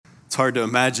It's hard to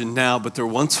imagine now, but there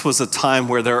once was a time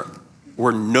where there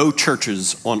were no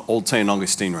churches on Old St.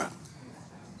 Augustine Road.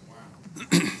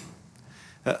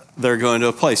 They're going to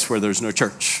a place where there's no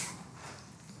church.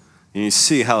 And you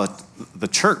see how the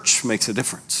church makes a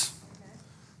difference.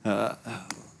 There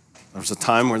was a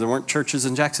time where there weren't churches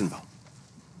in Jacksonville.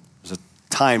 There's a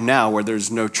time now where there's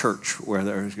no church where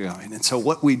they're going. And so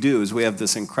what we do is we have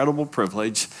this incredible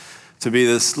privilege to be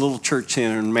this little church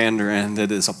in Mandarin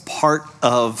that is a part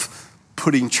of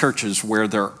putting churches where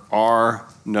there are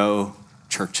no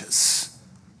churches.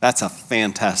 That's a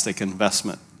fantastic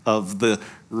investment of the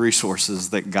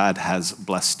resources that God has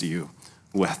blessed you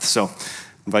with. So I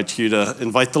invite you to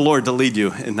invite the Lord to lead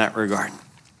you in that regard.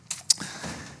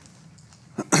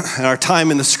 In our time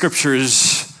in the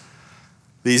scriptures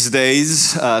these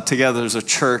days, together as a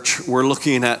church, we're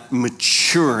looking at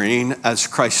maturing as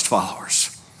Christ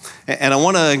followers. And I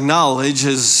want to acknowledge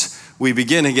as we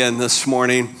begin again this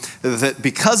morning that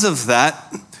because of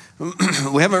that,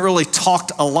 we haven't really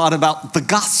talked a lot about the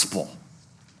gospel.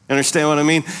 Understand what I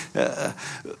mean?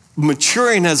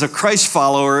 Maturing as a Christ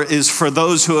follower is for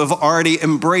those who have already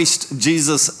embraced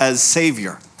Jesus as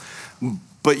Savior.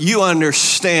 But you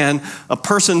understand a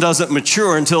person doesn't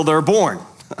mature until they're born.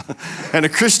 And a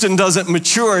Christian doesn't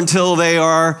mature until they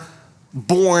are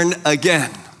born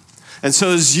again. And so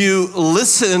as you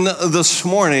listen this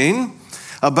morning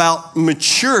about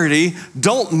maturity,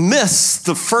 don't miss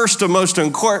the first and most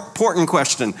important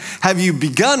question. Have you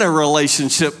begun a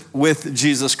relationship with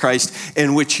Jesus Christ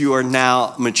in which you are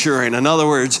now maturing? In other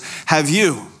words, have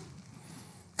you?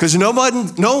 Because no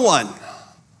one,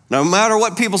 no matter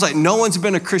what people say, no one's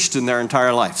been a Christian their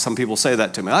entire life. Some people say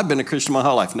that to me. I've been a Christian my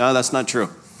whole life. No, that's not true.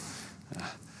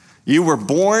 You were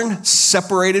born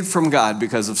separated from God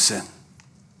because of sin.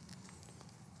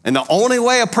 And the only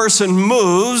way a person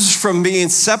moves from being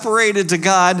separated to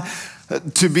God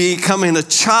to becoming a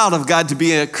child of God, to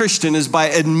be a Christian, is by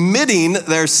admitting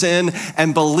their sin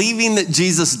and believing that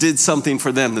Jesus did something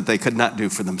for them that they could not do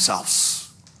for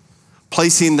themselves.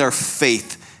 Placing their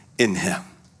faith in him.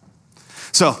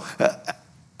 So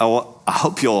I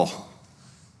hope you'll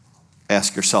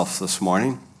ask yourself this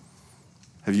morning,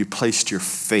 have you placed your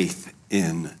faith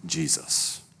in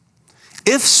Jesus?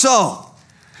 If so,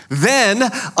 then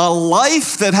a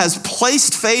life that has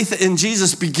placed faith in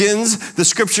Jesus begins, the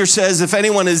scripture says, if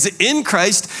anyone is in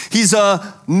Christ, he's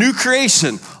a new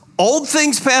creation. Old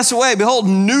things pass away. Behold,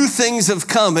 new things have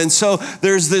come. And so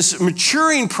there's this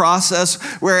maturing process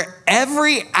where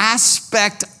every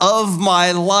aspect of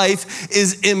my life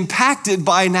is impacted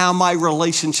by now my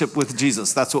relationship with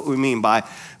Jesus. That's what we mean by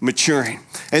maturing.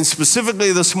 And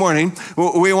specifically this morning,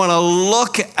 we want to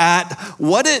look at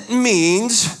what it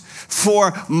means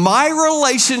for my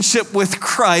relationship with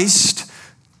Christ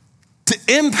to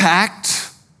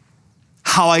impact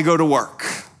how I go to work,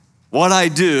 what I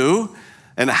do,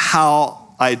 and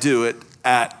how I do it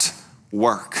at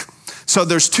work. So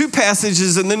there's two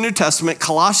passages in the New Testament,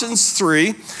 Colossians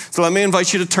 3. So let me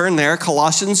invite you to turn there,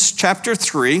 Colossians chapter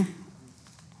 3.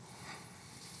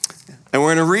 And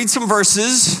we're going to read some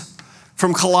verses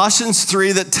from Colossians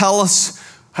 3 that tell us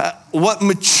what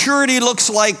maturity looks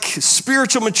like,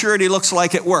 spiritual maturity looks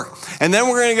like at work. And then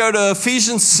we're going to go to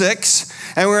Ephesians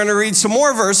 6, and we're going to read some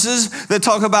more verses that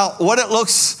talk about what it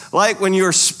looks like when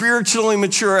you're spiritually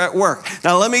mature at work.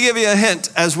 Now, let me give you a hint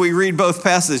as we read both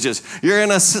passages. You're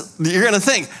going to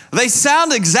think, they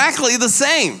sound exactly the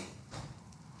same.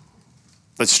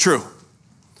 That's true.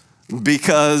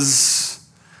 Because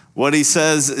what he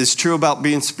says is true about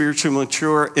being spiritually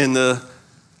mature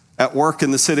at work in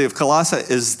the city of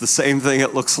Colossae is the same thing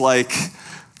it looks like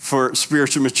for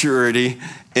spiritual maturity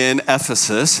in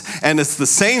Ephesus. And it's the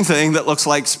same thing that looks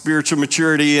like spiritual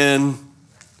maturity in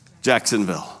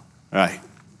Jacksonville. All right.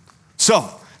 So,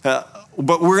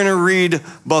 but we're going to read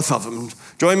both of them.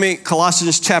 Join me,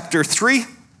 Colossians chapter 3,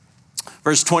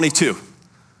 verse 22.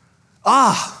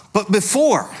 But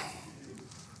before,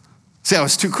 see, I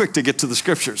was too quick to get to the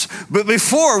scriptures. But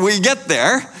before we get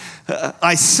there,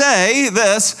 I say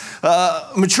this,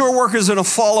 mature workers in a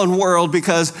fallen world,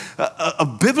 because a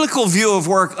biblical view of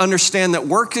work understand that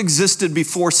work existed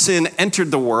before sin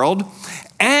entered the world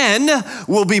and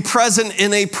will be present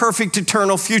in a perfect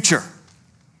eternal future.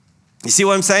 You see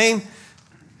what I'm saying?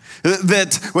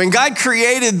 That when God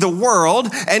created the world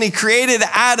and he created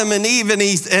Adam and Eve and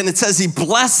it says he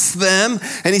blessed them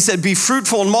and he said, be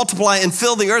fruitful and multiply and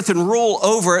fill the earth and rule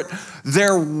over it,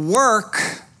 their work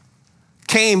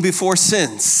came before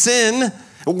sin.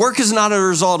 Work is not a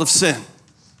result of sin.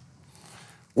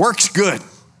 Work's good.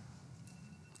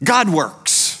 God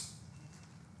works.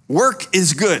 Work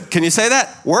is good. Can you say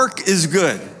that? Work is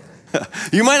good.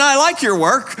 You might not like your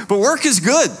work, but work is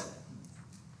good.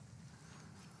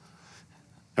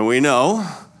 And we know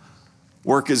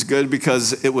work is good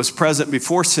because it was present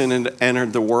before sin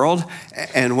entered the world.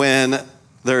 And when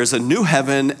there is a new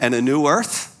heaven and a new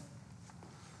earth,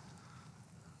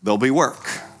 there'll be work.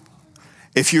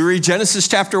 If you read Genesis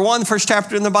chapter 1, the first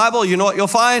chapter in the Bible, you know what you'll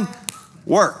find?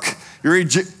 Work. You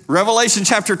read Revelation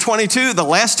chapter 22, the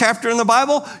last chapter in the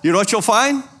Bible, you know what you'll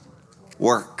find?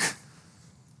 Work.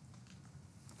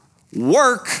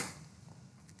 Work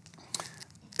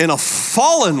in a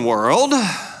fallen world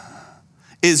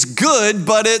is good,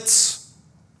 but it's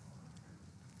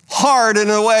hard in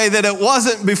a way that it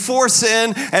wasn't before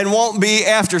sin and won't be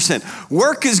after sin.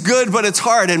 Work is good, but it's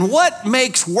hard. And what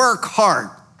makes work hard?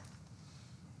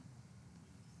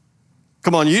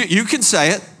 Come on, you can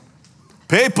say it.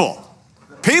 People.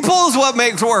 People is what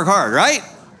makes work hard, right?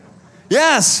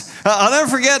 Yes. I'll never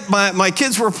forget, my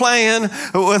kids were playing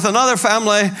with another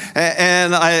family,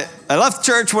 and I left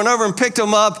church, went over and picked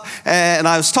them up, and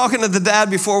I was talking to the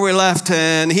dad before we left,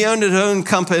 and he owned his own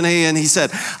company, and he said,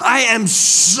 I am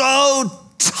so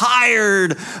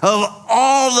tired of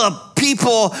all the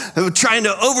people trying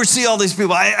to oversee all these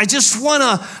people. I just want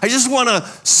to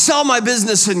sell my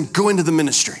business and go into the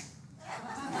ministry.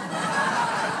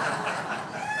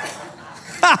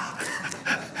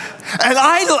 And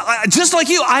I, just like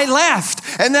you, I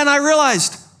laughed. And then I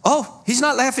realized, oh, he's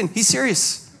not laughing. He's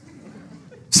serious.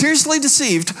 Seriously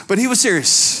deceived, but he was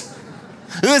serious.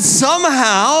 And that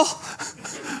somehow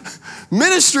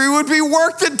ministry would be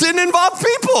work that didn't involve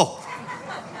people.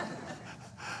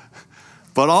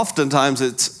 But oftentimes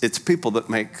it's people that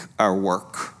make our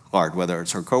work hard, whether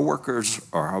it's our coworkers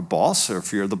or our boss, or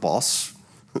if you're the boss,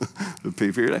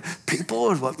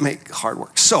 people is what make hard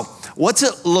work. So what's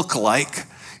it look like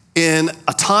in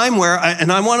a time where,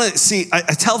 and I want to see,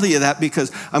 I tell you that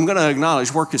because I'm going to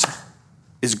acknowledge work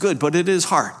is good, but it is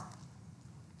hard.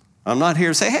 I'm not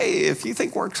here to say, hey, if you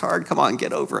think work's hard, come on,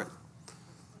 get over it.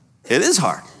 It is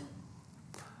hard.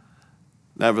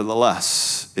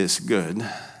 Nevertheless, it's good.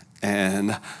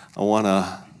 And I want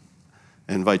to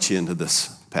invite you into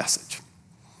this passage.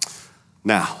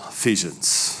 Now,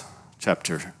 Ephesians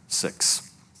chapter 6.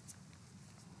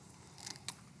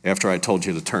 After I told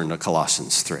you to turn to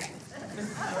Colossians 3.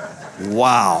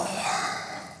 Wow.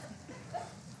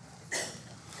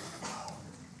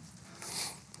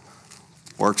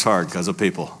 Works hard because of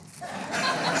people.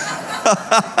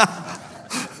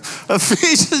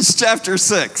 Ephesians chapter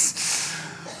 6.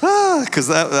 Because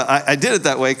I did it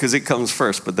that way because it comes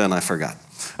first, but then I forgot.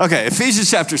 Okay, Ephesians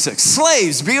chapter 6.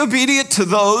 Slaves, be obedient to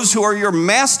those who are your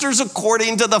masters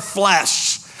according to the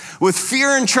flesh, with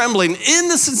fear and trembling, in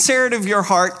the sincerity of your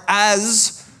heart,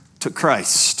 as to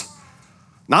Christ.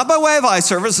 Not by way of eye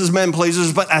service as men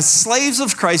pleasers, but as slaves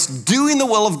of Christ, doing the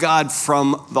will of God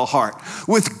from the heart.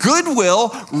 With good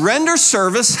will, render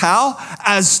service, how?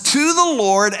 As to the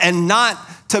Lord and not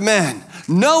to men.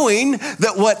 Knowing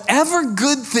that whatever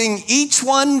good thing each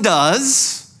one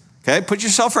does, okay, put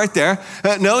yourself right there.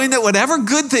 Knowing that whatever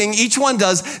good thing each one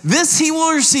does, this he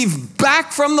will receive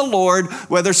back from the Lord,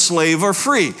 whether slave or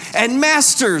free. And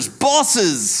masters,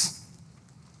 bosses,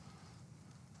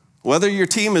 whether your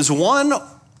team is 1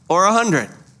 or 100,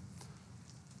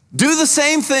 do the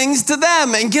same things to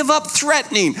them and give up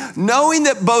threatening, knowing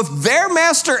that both their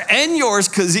master and yours,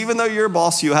 because even though you're a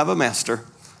boss, you have a master,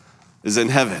 is in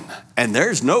heaven. And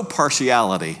there's no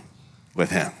partiality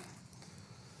with him.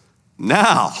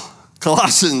 Now,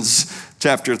 Colossians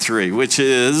chapter 3, which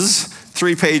is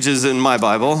 3 pages in my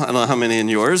Bible. I don't know how many in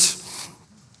yours.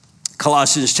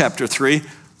 Colossians chapter 3,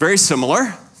 very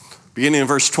similar. Beginning in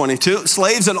verse 22.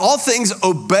 Slaves, in all things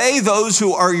obey those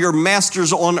who are your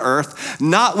masters on earth,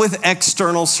 not with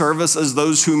external service as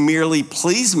those who merely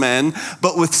please men,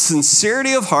 but with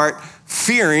sincerity of heart,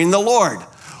 fearing the Lord.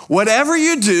 Whatever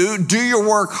you do, do your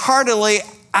work heartily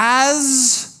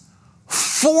as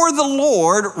for the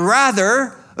Lord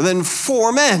rather than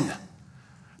for men,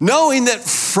 knowing that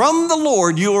from the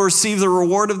Lord you will receive the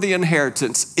reward of the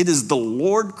inheritance. It is the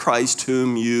Lord Christ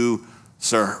whom you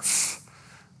serve.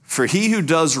 For he who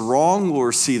does wrong will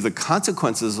receive the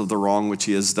consequences of the wrong which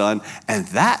he has done, and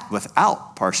that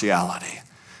without partiality.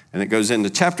 And it goes into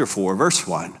chapter 4, verse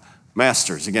 1.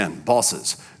 Masters, again,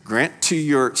 bosses, grant to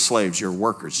your slaves, your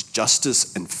workers,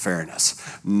 justice and fairness,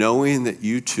 knowing that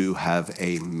you too have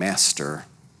a master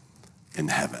in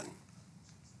heaven.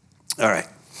 All right.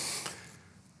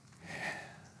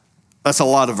 That's a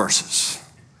lot of verses.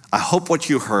 I hope what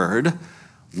you heard,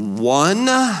 one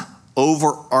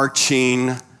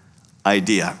overarching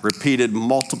idea, repeated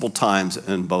multiple times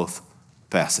in both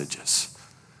passages.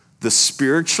 The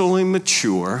spiritually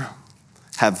mature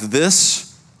have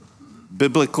this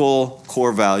biblical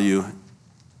core value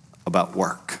about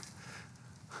work.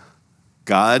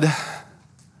 God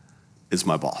is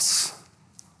my boss.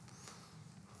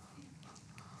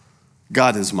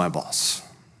 God is my boss.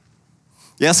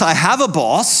 Yes, I have a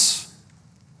boss,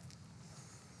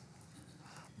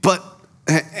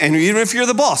 and even if you're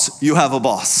the boss, you have a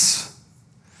boss.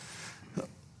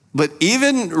 But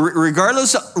even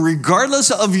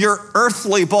regardless of your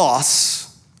earthly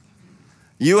boss,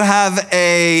 you have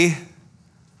a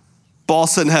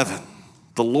boss in heaven.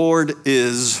 The Lord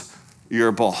is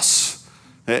your boss.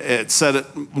 It said it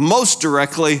most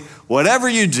directly, whatever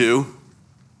you do,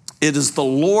 it is the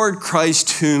Lord Christ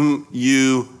whom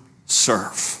you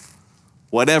serve.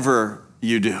 Whatever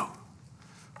you do.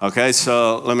 Okay,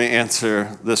 so let me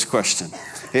answer this question.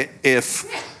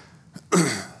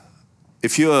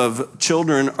 If you have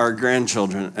children or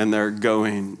grandchildren and they're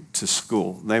going to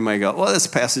school, they may go, well, this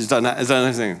passage doesn't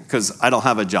anything because I don't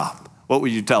have a job. What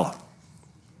would you tell them?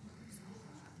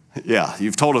 Yeah,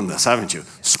 you've told them this, haven't you?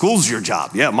 School's your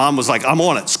job. Yeah, mom was like, I'm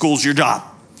on it. School's your job.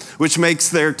 Which makes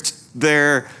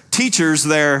their teachers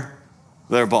their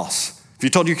boss. Have you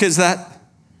told your kids that?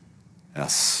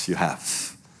 Yes, you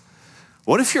have.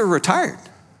 What if you're retired?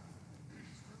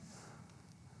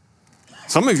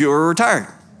 Some of you are retired.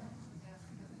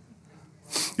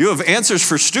 You have answers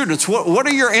for students. What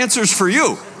are your answers for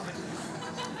you?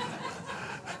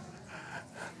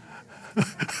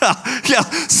 Yeah,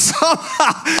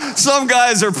 some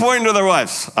guys are pointing to their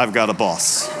wives. I've got a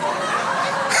boss.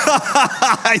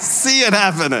 I see it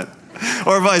happening.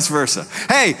 Or vice versa.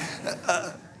 Hey,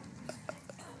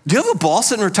 do you have a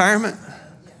boss in retirement?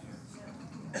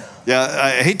 Yeah,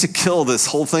 I hate to kill this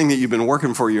whole thing that you've been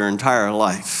working for your entire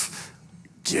life.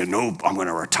 You know, I'm going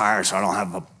to retire so I don't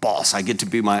have a boss. I get to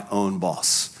be my own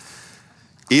boss.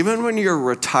 Even when you're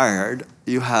retired,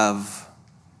 you have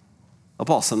a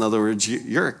boss. In other words,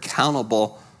 you're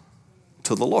accountable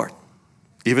to the Lord,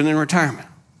 even in retirement.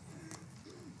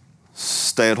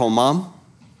 Stay-at-home mom.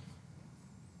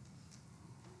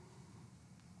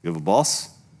 You have a boss.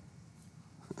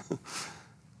 You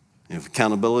have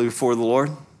accountability before the Lord.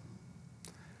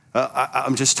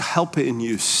 I'm just helping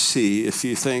you see if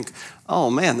you think, oh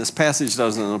man, this passage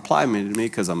doesn't apply to me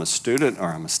because I'm a student or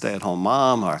I'm a stay-at-home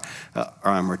mom or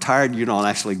I'm retired. You don't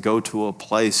actually go to a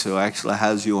place who actually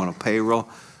has you on a payroll.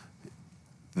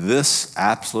 This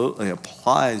absolutely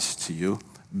applies to you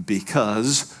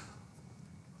because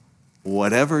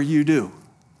whatever you do,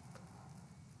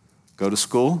 go to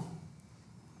school,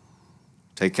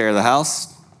 take care of the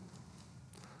house,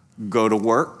 go to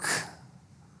work,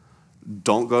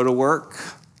 don't go to work.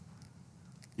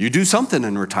 You do something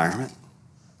in retirement,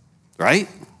 right?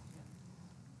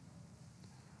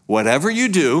 Whatever you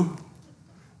do,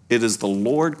 it is the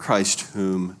Lord Christ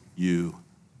whom you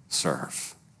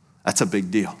serve. That's a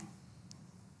big deal.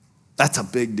 That's a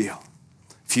big deal.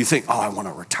 If you think, oh, I want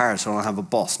to retire so I don't have a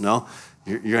boss. No,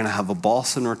 you're going to have a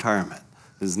boss in retirement.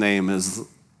 His name is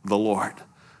the Lord.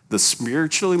 The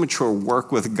spiritually mature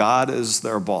work with God as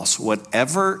their boss.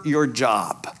 Whatever your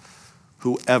job,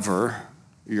 whoever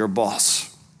your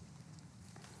boss.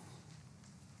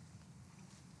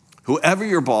 Whoever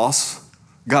your boss,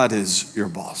 God is your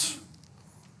boss.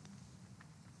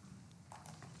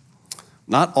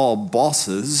 Not all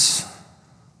bosses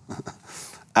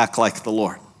act like the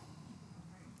Lord.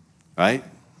 Right?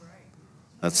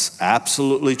 That's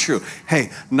absolutely true.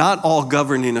 Hey, not all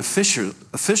governing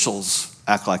officials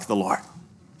act like the Lord.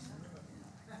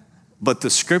 But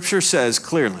the scripture says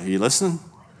clearly, you listen?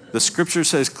 The scripture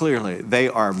says clearly, they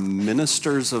are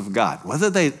ministers of God.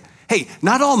 Hey,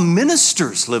 not all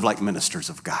ministers live like ministers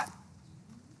of God.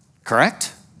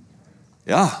 Correct?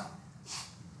 Yeah.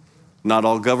 Not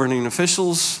all governing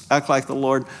officials act like the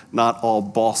Lord. Not all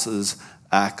bosses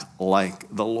act like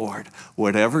the Lord.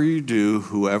 Whatever you do,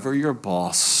 whoever your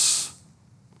boss,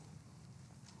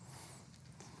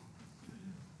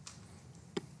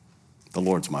 the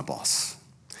Lord's my boss.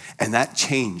 And that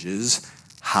changes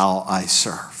how I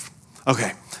serve.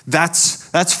 Okay,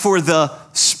 that's for the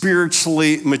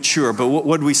spiritually mature. But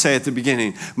what did we say at the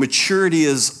beginning? Maturity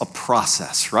is a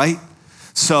process, right?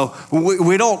 So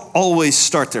we don't always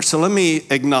start there. So let me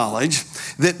acknowledge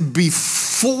that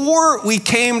before we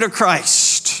came to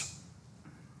Christ,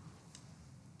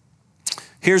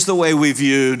 here's the way we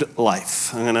viewed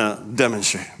life. I'm going to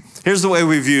demonstrate. Here's the way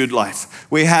we viewed life.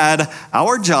 We had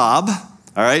our job,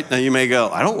 all right? Now you may go,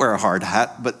 I don't wear a hard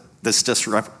hat, but this just,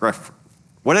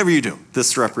 whatever you do,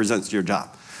 this represents your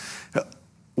job.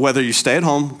 Whether you stay at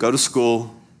home, go to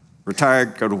school,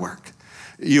 retired, go to work.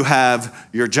 You have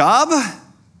your job,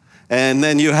 and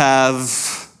then you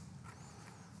have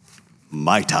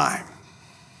my time,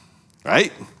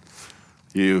 right?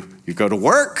 You go to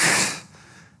work,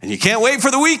 and you can't wait for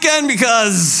the weekend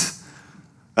because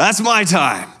that's my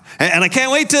time. And I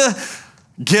can't wait to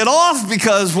get off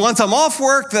because once I'm off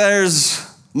work, there's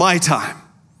my time.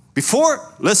 Before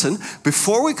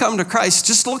we come to Christ,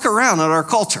 just look around at our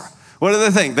culture. What do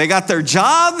they think? They got their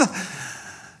job,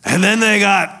 and then they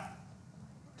got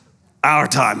our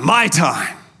time, my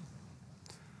time.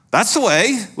 That's the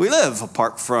way we live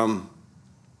apart from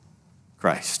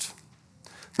Christ.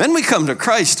 Then we come to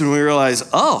Christ and we realize,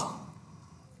 oh,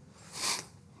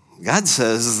 God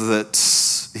says that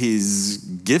he's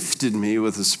gifted me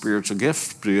with a spiritual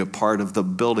gift to be a part of the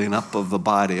building up of the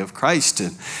body of Christ.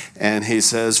 And he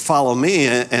says, follow me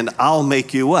and I'll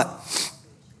make you what?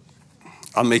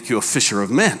 I'll make you a fisher of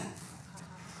men.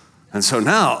 And so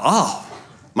now,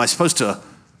 am I supposed to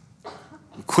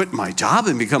quit my job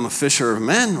and become a fisher of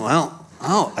men? Well,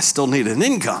 I still need an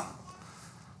income.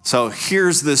 So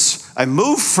here's this, I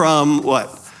moved from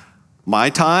what? My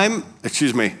job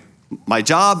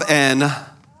and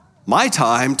my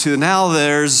time to now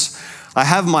I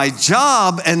have my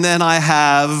job and then I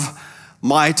have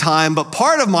my time, but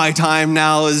part of my time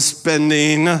now is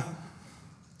spending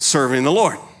serving the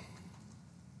Lord.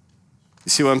 You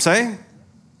see what I'm saying?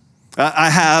 I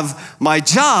have my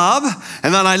job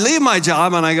and then I leave my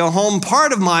job and I go home.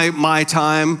 Part of my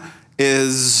time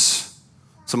is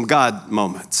some God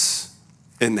moments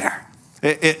in there.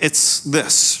 It's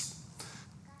this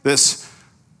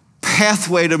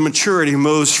pathway to maturity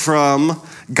moves from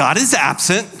God is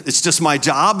absent, it's just my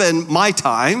job and my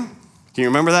time. Can you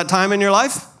remember that time in your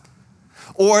life?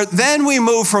 Or then we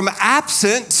move from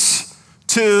absence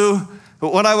to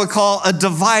what I would call a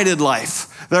divided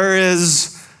life. There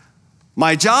is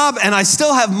my job and I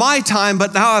still have my time,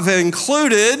 but now I've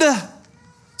included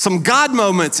some God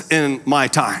moments in my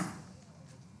time.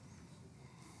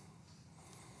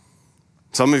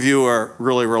 Some of you are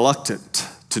really reluctant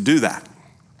to do that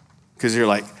because you're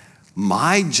like,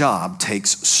 my job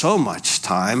takes so much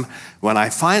time. When I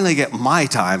finally get my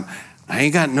time, I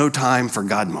ain't got no time for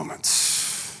God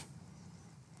moments.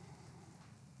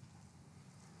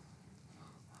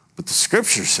 But the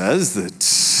scripture says that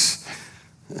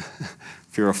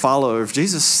if you're a follower of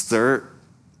Jesus,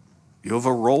 you have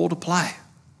a role to play.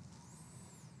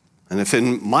 And if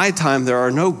in my time there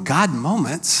are no God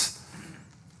moments,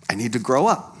 I need to grow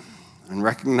up and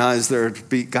recognize there to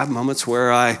be God moments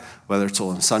where whether it's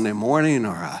on a Sunday morning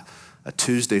or a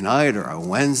Tuesday night or a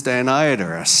Wednesday night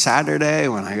or a Saturday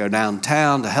when I go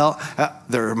downtown to help,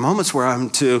 there are moments where I'm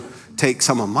to take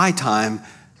some of my time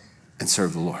and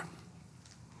serve the Lord.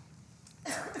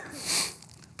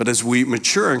 But as we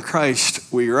mature in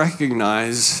Christ, we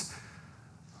recognize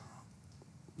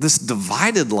this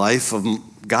divided life of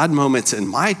God moments in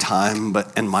my time,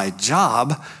 but in my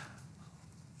job,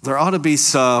 there ought to be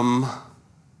some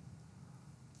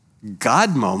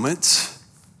God moments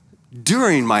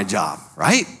during my job,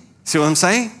 right? See what I'm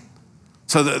saying?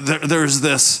 So there's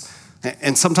this,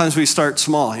 and sometimes we start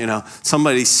small,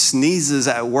 somebody sneezes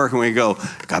at work and we go,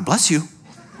 God bless you.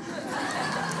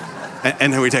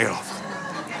 and then we take it off.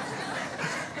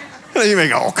 And you may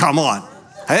go, oh, come on.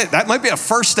 Hey, that might be a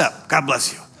first step. God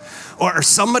bless you. Or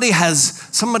somebody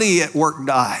at work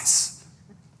dies,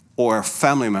 or a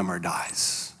family member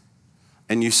dies.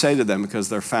 And you say to them, because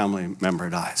their family member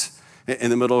dies, in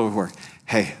the middle of work,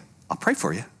 hey, I'll pray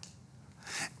for you.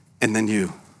 And then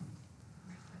you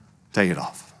take it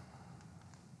off.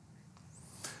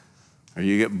 Or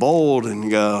you get bold and you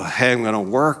go, hey, I'm going to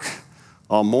work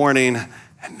all morning,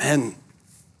 and then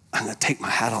I'm going to take my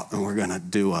hat off and we're going to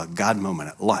do a God moment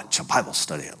at lunch, a Bible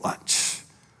study at lunch.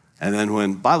 And then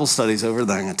when Bible study's over,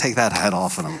 then I'm going to take that hat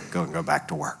off and I'm going to go back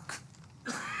to work.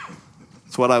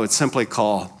 It's what I would simply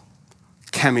call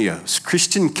cameos,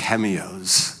 Christian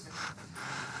cameos,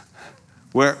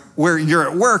 where you're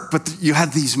at work, but you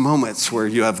have these moments where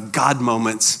you have God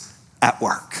moments at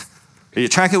work. Are you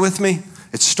tracking with me?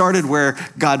 It started where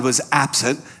God was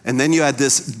absent, and then you had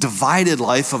this divided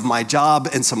life of my job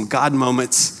and some God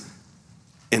moments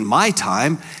in my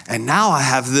time, and now I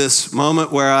have this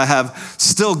moment where I have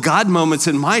still God moments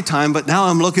in my time, but now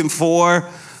I'm looking for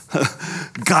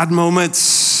God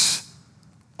moments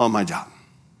on my job.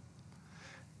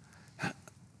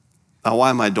 Now, why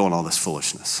am I doing all this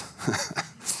foolishness?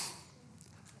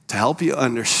 To help you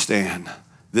understand,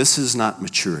 this is not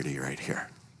maturity right here.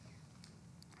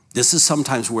 This is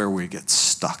sometimes where we get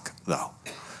stuck, though.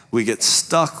 We get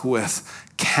stuck with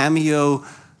cameo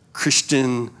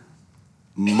Christian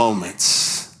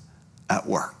moments at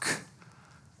work.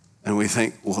 And we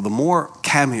think, well, the more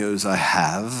cameos I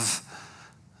have,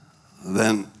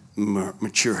 then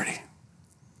maturity.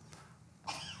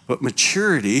 But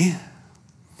maturity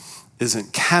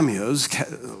isn't cameos.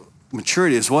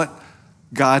 Maturity is what?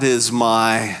 God is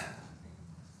my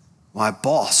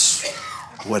boss.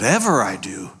 Whatever I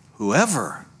do,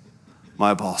 whoever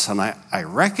my boss. And I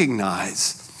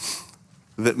recognize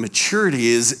that maturity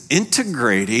is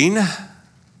integrating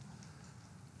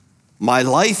my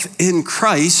life in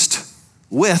Christ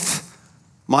with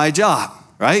my job,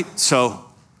 right? So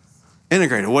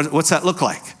integrated, what's that look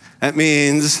like? That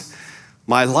means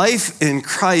my life in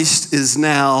Christ is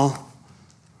now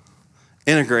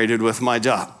integrated with my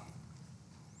job.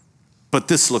 But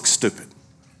this looks stupid,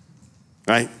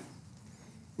 right?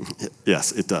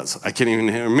 Yes, it does. I can't even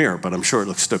hear a mirror, but I'm sure it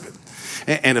looks stupid.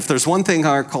 And if there's one thing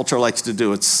our culture likes to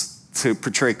do, it's to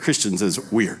portray Christians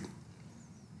as weird.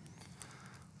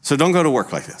 So don't go to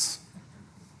work like this.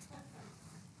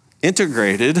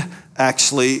 Integrated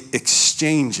actually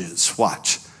exchanges,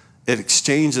 watch. It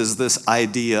exchanges this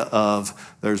idea of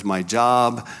there's my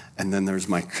job and then there's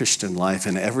my Christian life,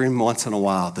 and every once in a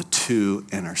while the two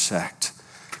intersect.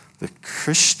 The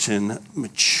Christian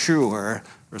mature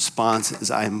response is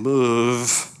I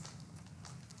move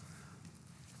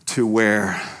to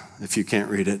where, if you can't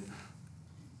read it,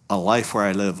 a life where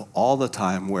I live all the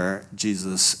time where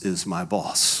Jesus is my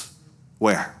boss.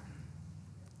 Where?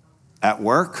 At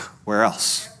work? Where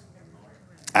else?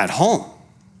 At home.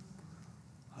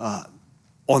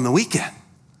 On the weekend.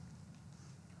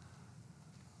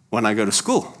 When I go to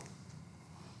school.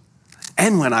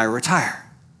 And when I retire.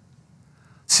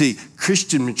 See,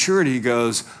 Christian maturity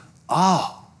goes,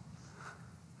 all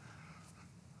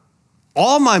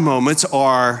my moments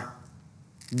are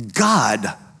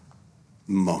God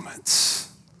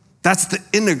moments. That's the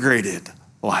integrated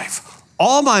life.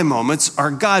 All my moments are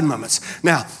God moments.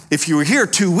 Now, if you were here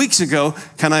 2 weeks ago,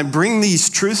 can I bring these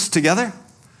truths together?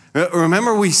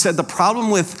 Remember we said the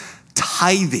problem with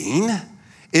tithing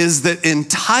is that in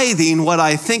tithing, what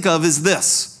I think of is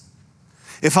this.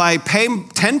 If I pay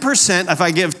 10%, if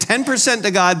I give 10%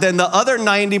 to God, then the other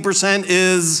 90%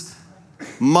 is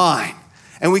mine.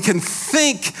 And we can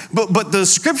think, but the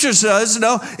scripture says,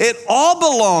 no, it all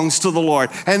belongs to the Lord.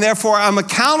 And therefore, I'm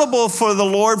accountable for the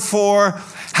Lord for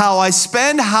how I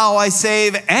spend, how I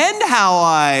save, and how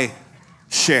I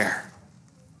share.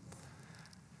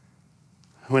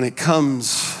 When it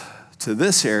comes to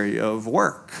this area of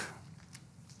work,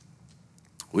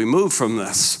 we move from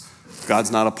this,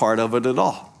 God's not a part of it at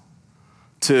all,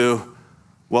 to,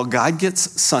 well, God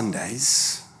gets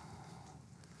Sundays.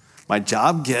 My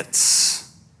job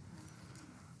gets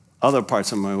other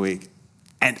parts of my week,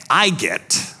 and I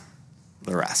get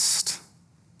the rest.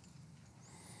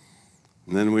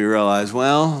 And then we realize,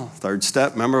 well, third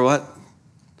step, remember what?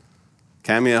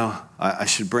 Cameo, I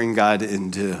should bring God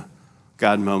into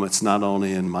God moments not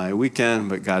only in my weekend,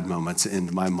 but God moments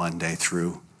in my Monday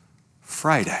through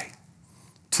Friday.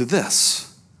 To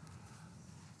this,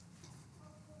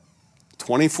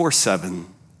 24/7,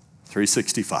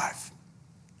 365.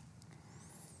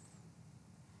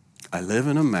 I live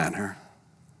in a manner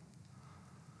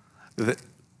that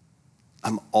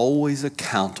I'm always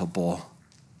accountable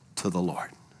to the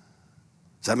Lord.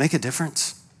 Does that make a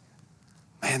difference?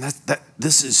 Man,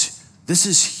 this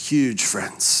is huge,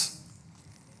 friends.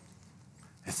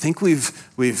 I think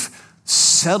we've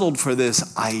settled for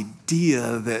this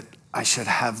idea that I should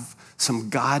have some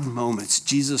God moments,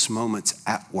 Jesus moments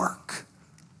at work,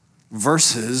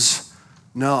 versus,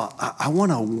 no, I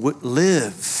want to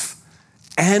live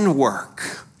and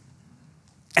work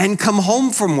and come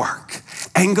home from work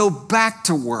and go back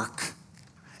to work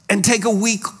and take a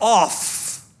week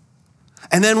off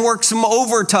and then work some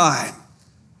overtime,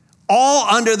 all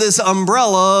under this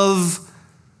umbrella of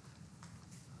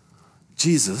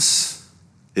Jesus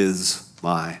is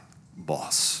my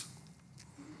boss.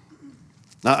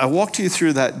 Now, I walked you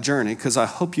through that journey because I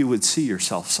hope you would see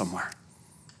yourself somewhere.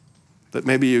 That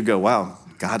maybe you go, wow,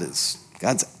 God's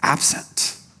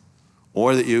absent.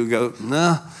 Or that you go,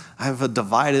 no, I have a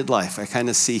divided life. I kind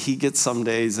of see he gets some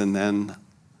days and then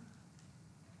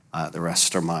the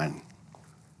rest are mine.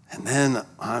 And then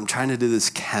I'm trying to do this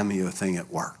cameo thing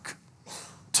at work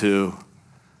to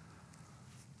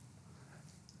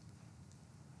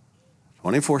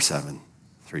 24/7,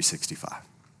 365.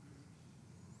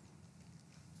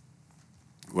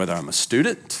 Whether I'm a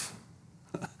student,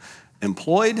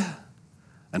 employed,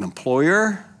 an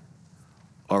employer,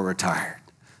 or retired.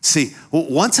 See,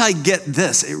 once I get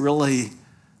this, it really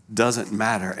doesn't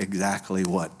matter exactly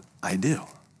what I do.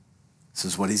 This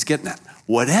is what he's getting at.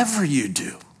 Whatever you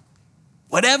do,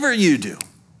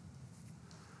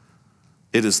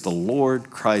 it is the Lord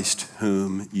Christ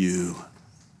whom you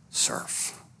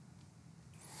serve.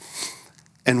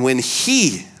 And when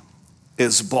he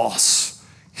is boss,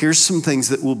 here's some things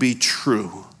that will be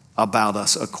true about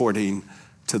us according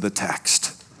to the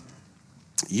text.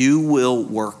 You will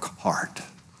work hard.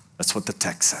 That's what the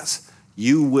text says.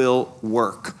 You will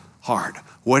work hard.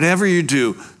 Whatever you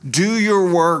do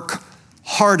your work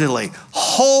heartily,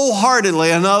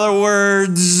 wholeheartedly. In other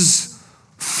words,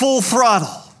 full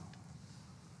throttle.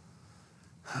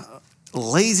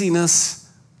 Laziness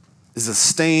is a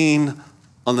stain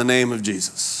on the name of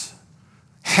Jesus.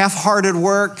 Half-hearted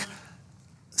work,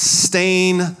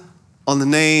 stain on the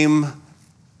name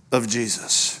of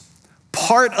Jesus.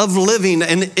 Part of living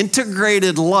an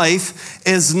integrated life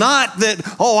is not that,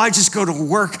 I just go to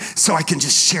work so I can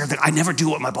just share I never do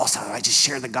what my boss does. I just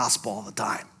share the gospel all the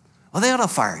time. Well, they ought to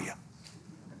fire you.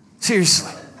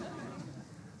 Seriously.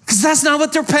 Because that's not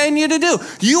what they're paying you to do.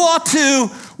 You ought to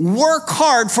work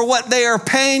hard for what they are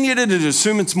paying you to do.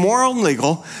 Assume it's moral and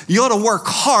legal. You ought to work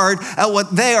hard at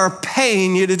what they are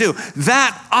paying you to do.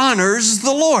 That honors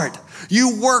the Lord.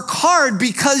 You work hard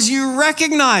because you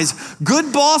recognize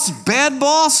good boss, bad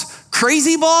boss,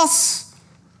 crazy boss.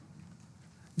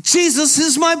 Jesus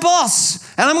is my boss,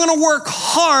 and I'm going to work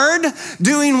hard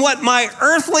doing what my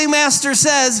earthly master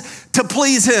says to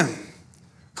please him,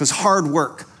 because hard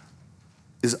work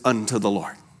is unto the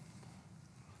Lord.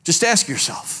 Just ask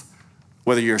yourself,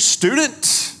 whether you're a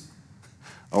student,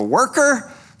 a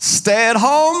worker, stay at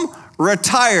home,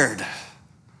 retired.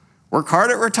 Work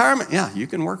hard at retirement? Yeah, you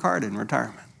can work hard in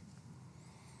retirement.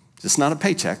 Just not a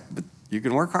paycheck, but you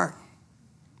can work hard.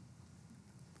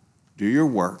 Do your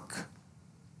work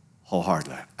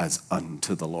wholeheartedly as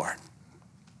unto the Lord.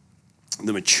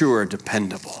 The mature are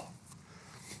dependable.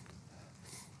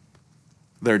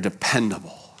 They're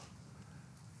dependable.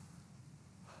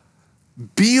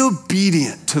 Be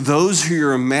obedient to those who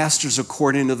are masters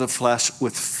according to the flesh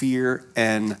with fear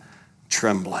and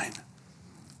trembling.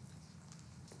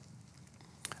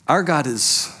 Our God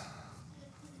is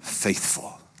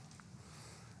faithful.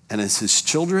 And as his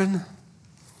children,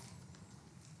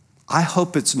 I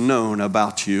hope it's known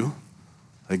about you,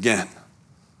 again,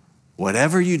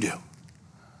 whatever you do,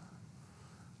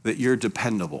 that you're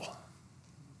dependable.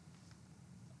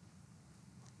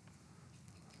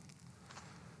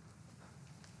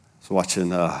 So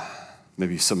watching,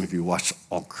 maybe some of you watch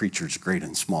All Creatures Great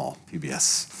and Small,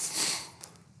 PBS.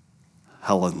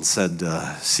 Helen said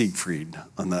Siegfried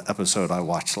on the episode I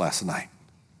watched last night.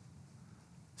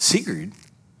 Siegfried,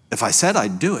 if I said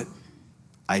I'd do it,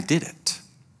 I did it.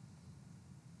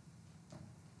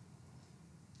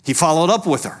 He followed up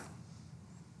with her.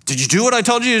 Did you do what I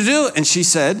told you to do? And she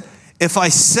said, if I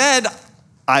said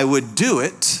I would do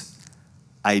it,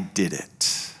 I did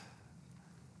it.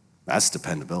 That's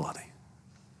dependability.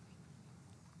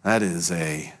 That is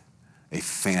a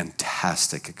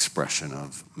fantastic expression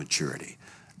of maturity,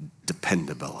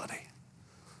 dependability.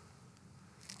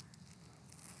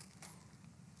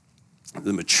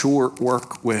 The mature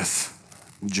work with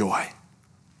joy.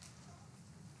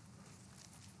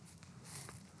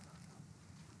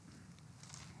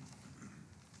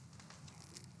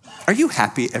 Are you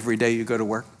happy every day you go to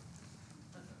work?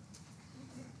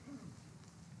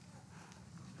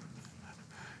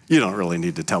 You don't really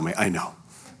need to tell me, I know.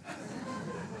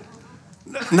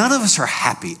 None of us are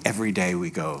happy every day we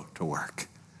go to work.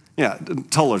 Yeah,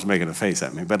 Toller's making a face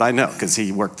at me, but I know because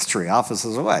he worked 3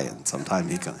 offices away, and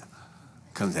sometimes he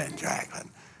comes in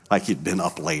dragging, like he'd been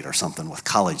up late or something with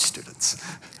college students.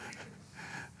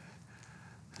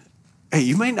 Hey,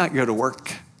 you may not go to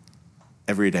work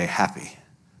every day happy,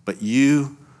 but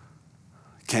you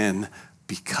can,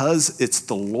 because it's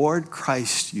the Lord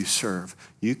Christ you serve,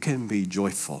 you can be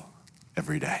joyful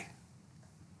every day.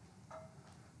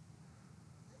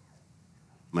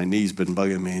 My knee's been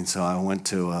bugging me, and so I went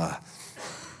to a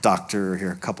doctor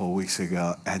here a couple of weeks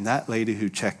ago, and that lady who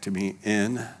checked me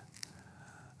in,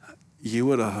 you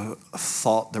would have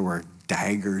thought there were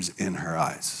daggers in her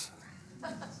eyes.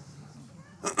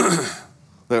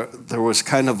 There was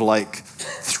kind of like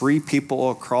 3 people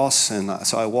across, and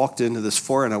so I walked into this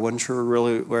floor, and I wasn't sure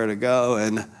really where to go,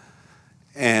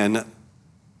 and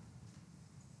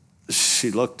she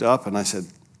looked up, and I said,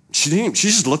 she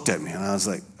just looked at me, and I was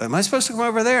like, am I supposed to come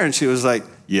over there? And she was like,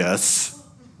 yes.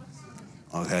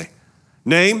 Okay.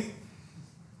 Name?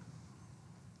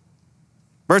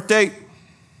 Birthday?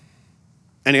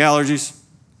 Any allergies?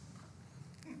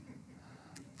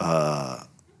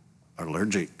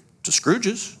 Allergic to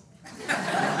Scrooges?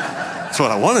 That's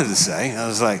what I wanted to say. I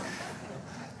was like,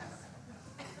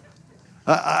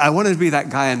 I wanted to be that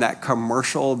guy in that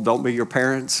commercial, Don't Be Your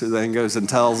Parents, who then goes and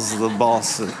tells the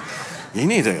boss, you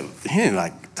need to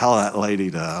like tell that lady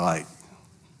to like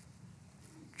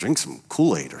drink some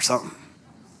Kool-Aid or something.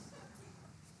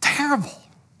 terrible.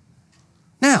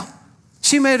 Now,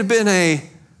 she may have been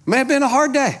a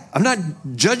hard day. I'm not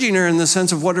judging her in the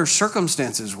sense of what her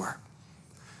circumstances were.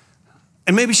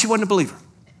 And maybe she wasn't a believer.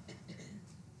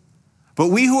 But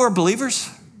we who are believers,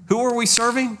 who are we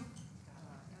serving?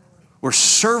 We're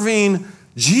serving,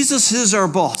 Jesus is our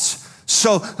boss.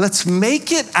 So let's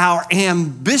make it our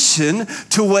ambition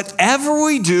to whatever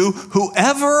we do,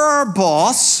 whoever our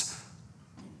boss,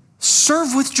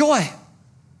 serve with joy.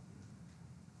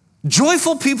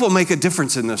 Joyful people make a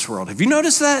difference in this world. Have you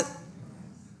noticed that?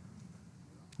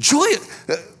 Joy,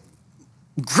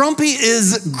 grumpy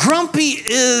is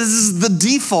the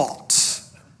default.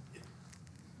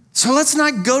 So let's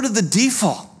not go to the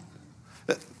default.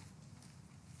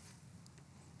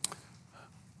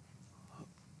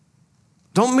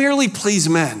 Don't merely please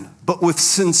men, but with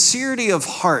sincerity of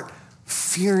heart,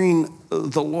 fearing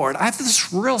the Lord. I have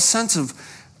this real sense of,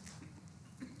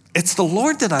 it's the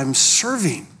Lord that I'm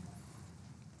serving.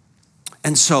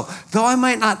 And so, though I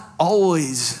might not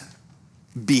always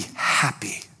be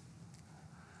happy,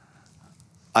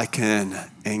 I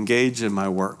can engage in my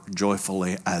work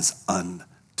joyfully as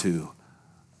unto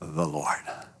the Lord.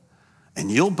 And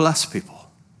you'll bless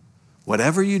people.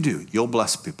 Whatever you do, you'll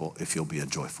bless people if you'll be a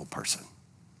joyful person.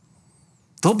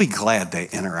 They'll be glad they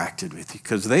interacted with you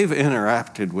because they've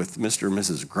interacted with Mr. and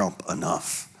Mrs. Grump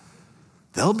enough.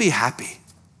 They'll be happy.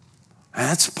 And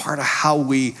that's part of how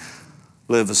we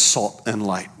live as salt and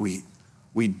light. We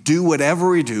do whatever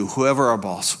we do, whoever our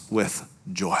boss, with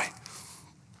joy.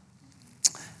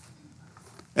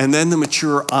 And then the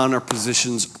mature honor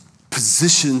positions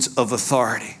of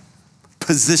authority.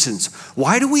 Positions.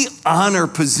 Why do we honor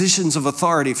positions of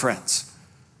authority, friends?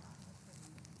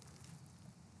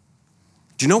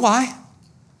 Do you know why?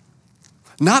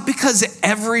 Not because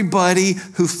everybody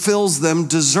who fills them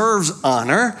deserves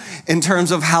honor in terms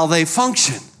of how they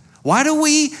function. Why do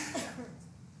we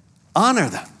honor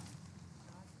them?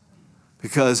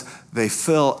 Because they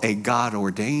fill a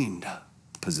God-ordained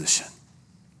position.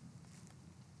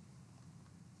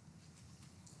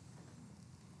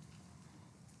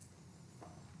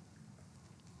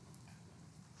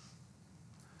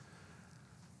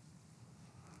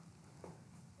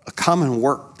 A common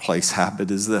workplace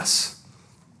habit is this.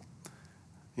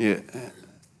 You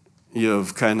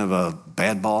have kind of a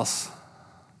bad boss,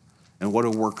 and what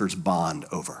do workers bond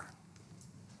over?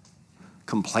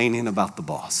 Complaining about the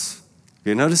boss.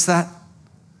 You notice that?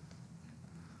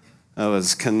 I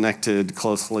was connected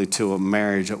closely to a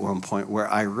marriage at one point where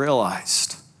I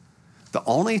realized the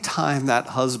only time that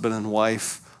husband and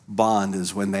wife bond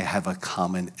is when they have a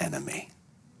common enemy.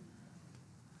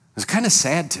 It's kind of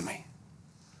sad to me.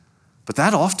 But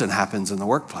that often happens in the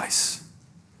workplace.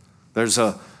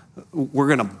 We're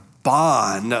going to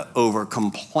bond over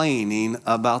complaining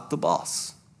about the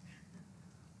boss.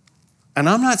 And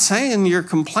I'm not saying your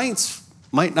complaints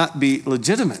might not be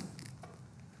legitimate.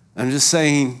 I'm just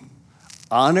saying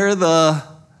honor the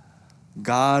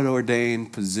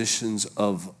God-ordained positions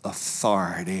of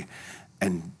authority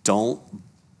and don't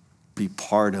be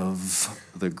part of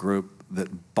the group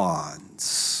that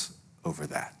bonds over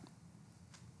that.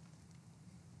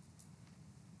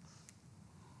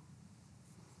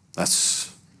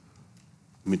 That's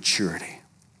maturity.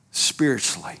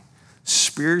 Spiritually,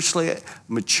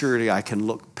 maturity, I can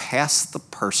look past the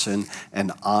person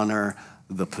and honor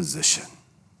the position.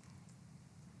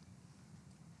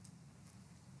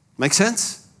 Make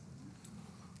sense?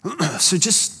 So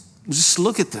just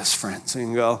look at this, friends,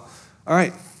 and go, all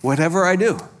right, whatever I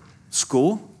do,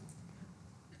 school,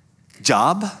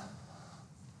 job,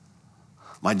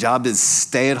 my job is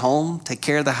stay at home, take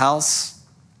care of the house,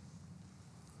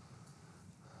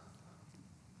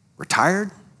 retired,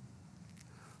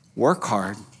 work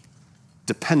hard,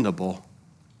 dependable,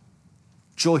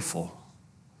 joyful,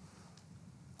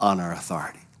 honor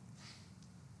authority.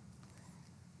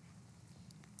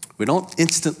 We don't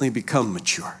instantly become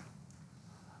mature,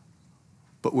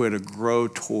 but we're to grow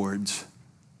towards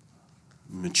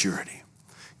maturity.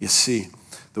 You see,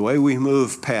 the way we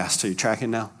move past, are you tracking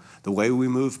now? The way we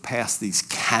move past these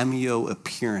cameo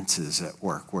appearances at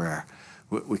work where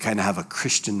we kind of have a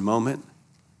Christian moment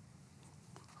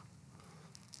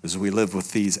is we live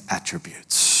with these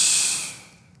attributes.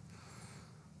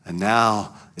 And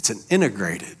now it's an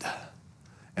integrated.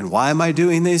 And why am I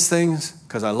doing these things?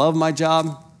 Because I love my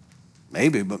job?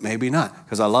 Maybe, but maybe not.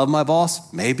 Because I love my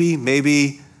boss? Maybe,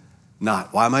 maybe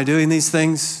not. Why am I doing these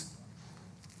things?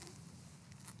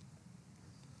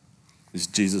 Because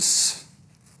Jesus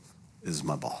is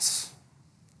my boss.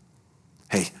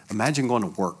 Hey, imagine going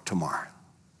to work tomorrow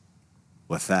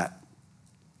with that.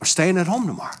 Or staying at home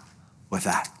tomorrow with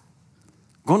that.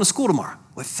 going to school tomorrow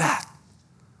with that.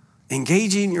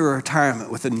 Engaging your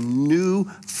retirement with a new,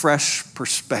 fresh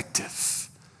perspective.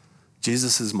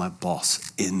 Jesus is my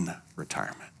boss in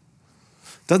retirement.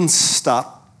 Doesn't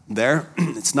stop there.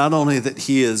 It's not only that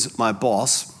he is my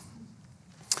boss,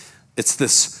 it's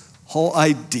this whole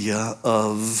idea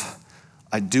of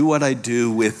I do what I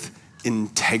do with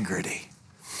integrity.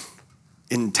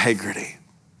 Integrity.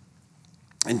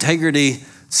 Integrity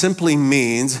simply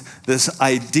means this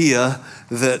idea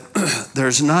that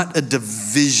there's not a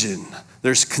division.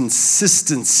 There's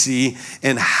consistency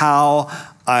in how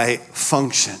I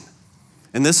function.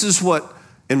 And this is what,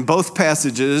 in both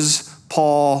passages,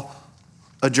 Paul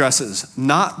addresses.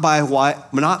 Not by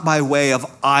way of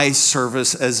eye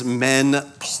service as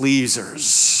men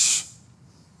pleasers.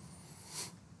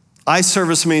 Eye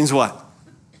service means what?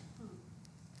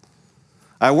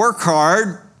 I work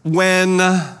hard when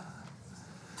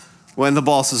the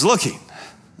boss is looking.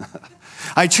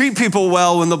 I treat people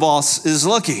well when the boss is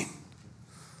looking.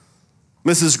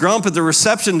 Mrs. Grump at the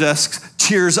reception desk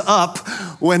cheers up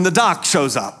when the doc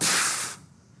shows up.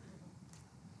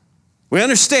 We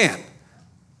understand.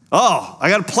 Oh, I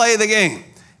got to play the game.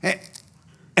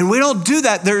 And we don't do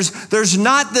that. There's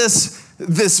not this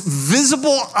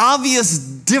visible, obvious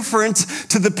difference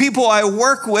to the people I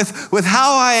work with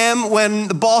how I am when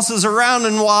the boss is around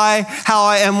and how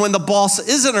I am when the boss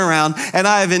isn't around. And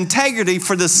I have integrity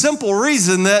for the simple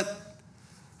reason that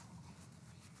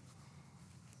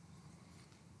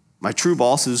my true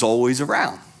boss is always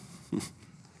around.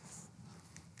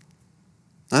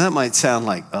 Now that might sound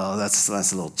like, oh, that's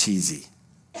a little cheesy.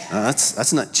 No,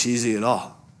 that's not cheesy at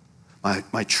all.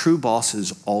 My true boss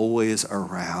is always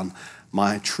around.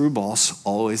 My true boss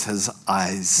always has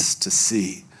eyes to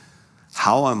see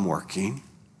how I'm working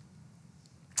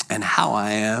and how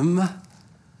I am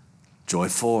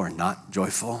joyful or not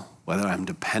joyful, whether I'm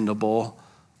dependable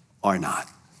or not.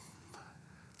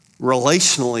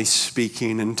 Relationally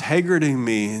speaking, integrity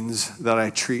means that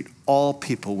I treat all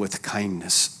people with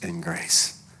kindness and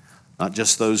grace, not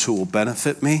just those who will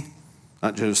benefit me,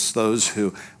 not just those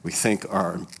who we think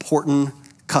are important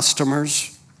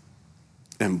customers,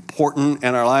 important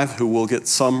in our life, who we'll get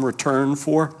some return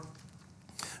for,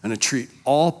 and to treat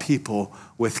all people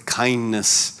with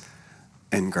kindness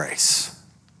and grace.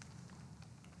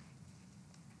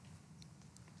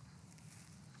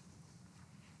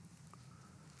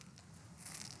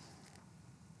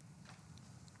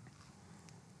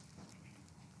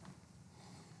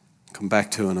 Come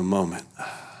back to in a moment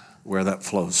where that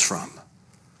flows from.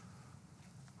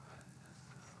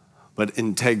 But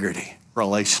integrity,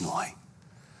 relationally,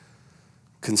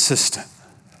 consistent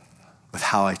with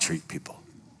how I treat people.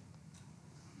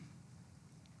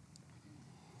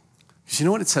 Because you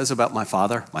know what it says about my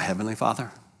Father, my Heavenly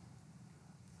Father?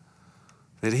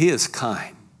 That he is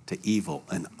kind to evil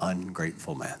and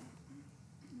ungrateful men.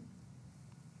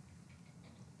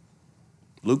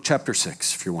 Luke chapter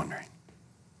 6, if you're wondering.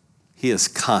 He is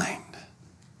kind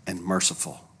and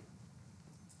merciful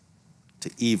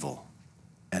to evil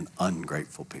and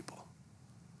ungrateful people.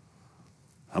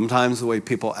 Sometimes the way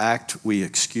people act, we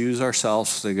excuse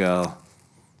ourselves to go,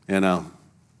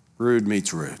 rude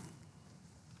meets rude.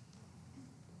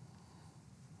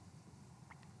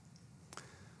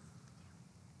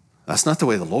 That's not the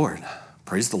way the Lord,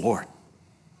 praise the Lord.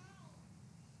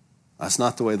 That's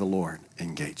not the way the Lord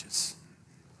engages.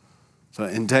 So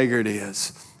integrity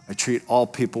is, I treat all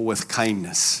people with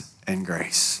kindness and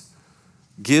grace.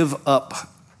 Give up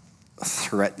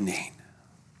threatening.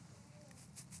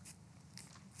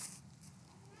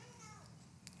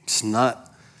 It's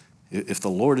not, if the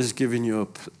Lord has given you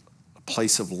a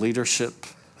place of leadership,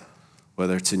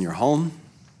 whether it's in your home,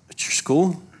 at your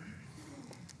school,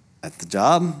 at the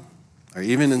job, or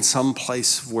even in some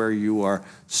place where you are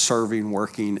serving,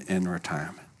 working in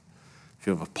retirement. If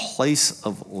you have a place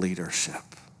of leadership,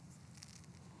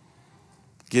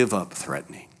 give up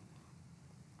threatening.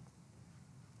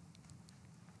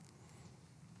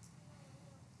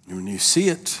 And when you see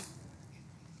it,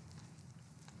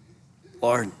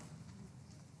 Lord,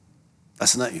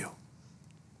 that's not you.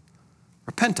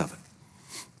 Repent of it.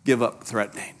 Give up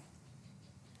threatening.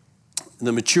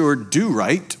 The mature do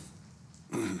right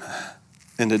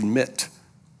and admit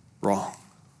wrong.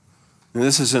 And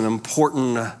this is an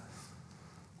important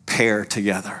pair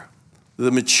together.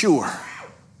 The mature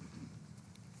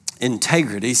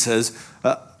integrity says,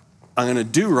 I'm going to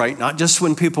do right, not just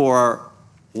when people are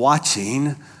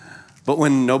watching, but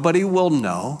when nobody will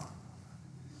know.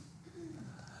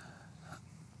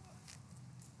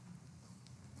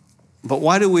 But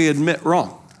why do we admit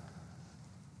wrong?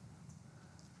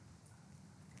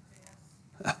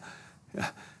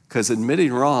 Because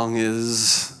admitting wrong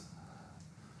is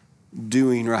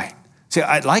doing right. See,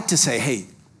 I'd like to say, hey,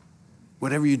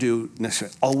 whatever you do next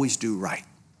week, always do right.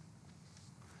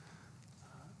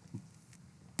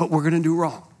 But we're going to do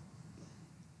wrong.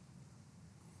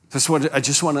 That's what I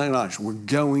just want to acknowledge. We're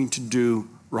going to do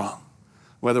wrong.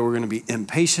 Whether we're going to be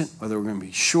impatient, whether we're going to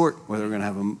be short, whether we're going to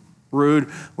have a rude,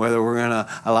 whether we're going to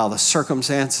allow the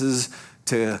circumstances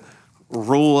to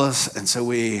rule us. And so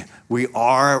we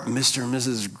are Mr. and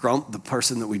Mrs. Grump, the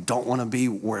person that we don't want to be.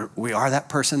 We are that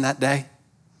person that day.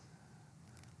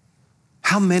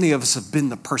 How many of us have been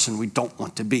the person we don't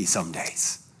want to be some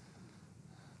days?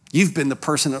 You've been the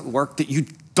person at work that you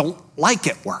don't like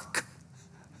at work.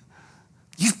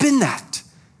 You've been that.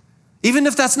 Even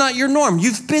if that's not your norm,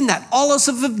 you've been that. All of us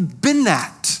have been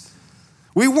that.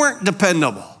 We weren't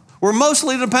dependable. We're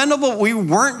mostly dependable, but we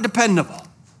weren't dependable.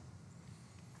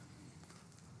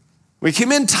 We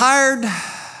came in tired,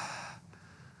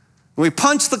 we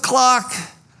punched the clock,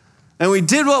 and we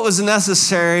did what was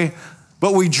necessary,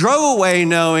 but we drove away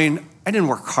knowing, I didn't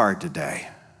work hard today.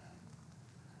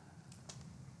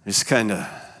 I just kind of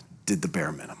did the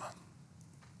bare minimum.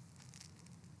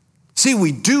 See,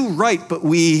 we do right, but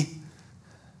we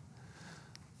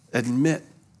admit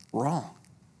wrong.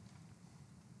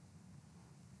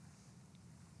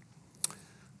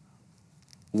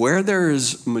 Where there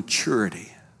is maturity,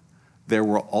 there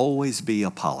will always be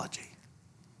apology.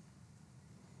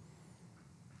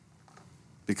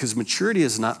 Because maturity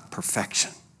is not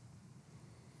perfection.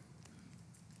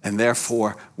 And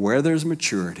therefore, where there's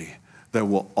maturity, there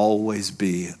will always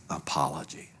be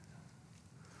apology.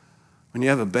 When you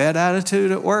have a bad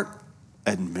attitude at work,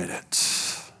 admit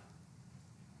it.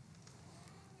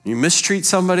 You mistreat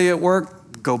somebody at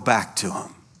work, go back to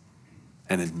them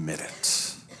and admit it.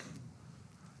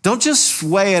 Don't just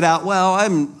weigh it out, well,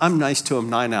 I'm nice to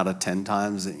them 9 out of 10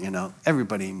 times,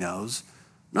 everybody knows.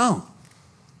 No,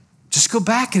 just go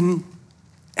back and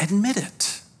admit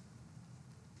it.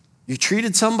 You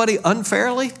treated somebody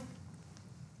unfairly?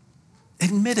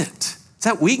 Admit it. Is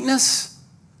that weakness?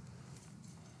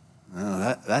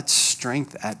 No, that's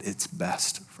strength at its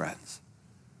best, friends.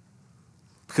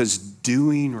 Because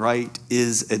doing right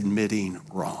is admitting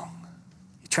wrong.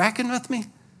 You tracking with me?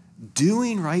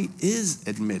 Doing right is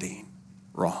admitting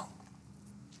wrong.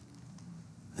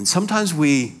 And sometimes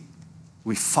we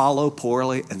follow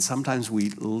poorly, and sometimes we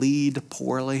lead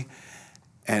poorly,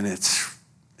 and it's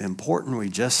important we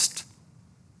just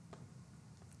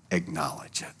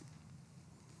acknowledge it.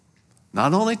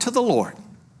 Not only to the Lord,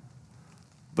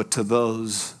 but to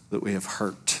those that we have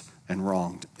hurt and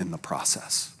wronged in the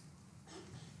process.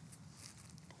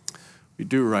 We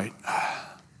do right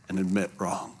and admit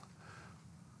wrong,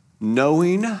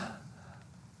 knowing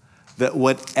that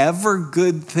whatever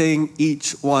good thing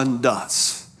each one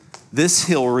does, this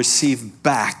he'll receive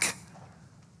back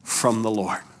from the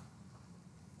Lord.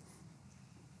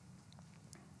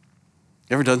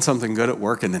 You ever done something good at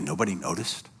work and then nobody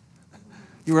noticed?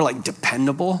 You were like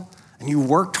dependable and you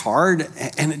worked hard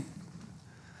and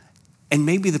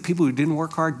maybe the people who didn't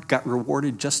work hard got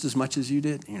rewarded just as much as you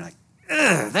did. And you're like,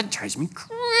 ugh, that drives me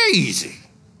crazy.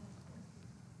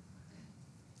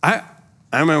 I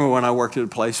remember when I worked at a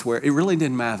place where it really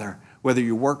didn't matter whether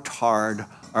you worked hard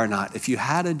or not. If you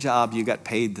had a job, you got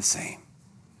paid the same.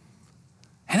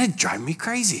 And it'd drive me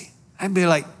crazy. I'd be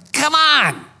like, come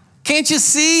on, can't you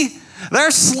see? They're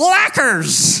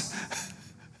slackers.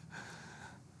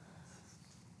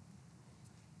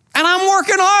 And I'm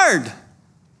working hard.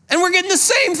 And we're getting the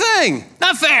same thing.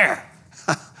 Not fair.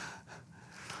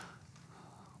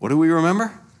 What do we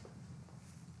remember?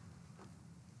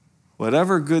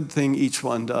 Whatever good thing each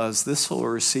one does, this will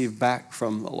receive back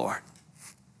from the Lord.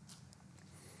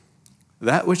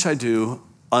 That which I do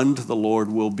unto the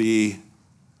Lord will be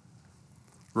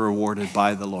rewarded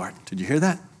by the Lord. Did you hear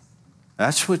that?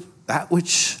 That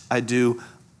which I do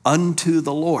unto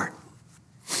the Lord.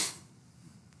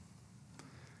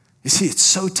 You see, it's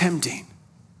so tempting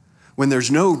when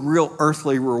there's no real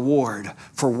earthly reward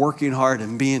for working hard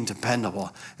and being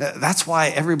dependable. That's why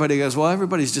everybody goes, well,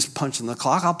 everybody's just punching the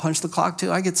clock. I'll punch the clock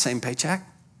too. I get the same paycheck.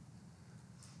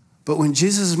 But when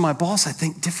Jesus is my boss, I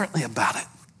think differently about it.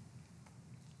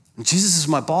 When Jesus is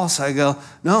my boss, I go,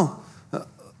 no,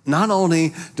 not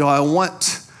only do I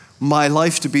want my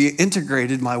life to be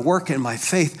integrated, my work and my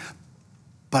faith,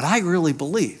 but I really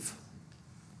believe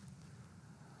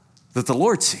that the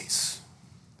Lord sees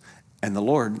and the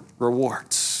Lord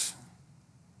rewards.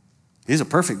 He's a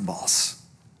perfect boss.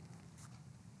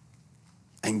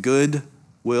 And good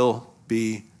will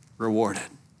be rewarded.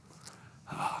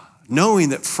 knowing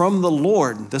that from the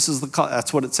Lord,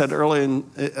 that's what it said earlier in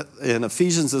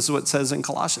Ephesians, this is what it says in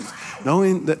Colossians,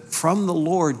 knowing that from the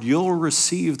Lord you'll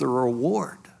receive the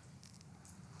reward.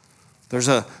 There's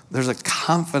a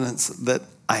confidence that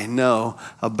I know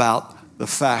about the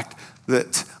fact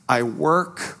that I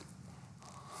work,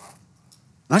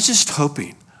 not just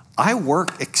hoping, I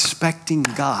work expecting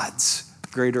God's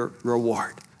greater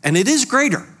reward. And it is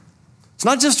greater. It's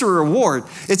not just a reward,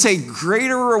 it's a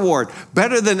greater reward,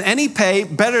 better than any pay,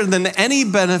 better than any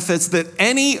benefits that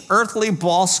any earthly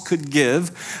boss could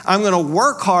give. I'm going to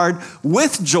work hard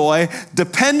with joy,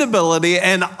 dependability,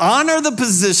 and honor the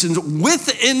positions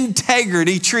with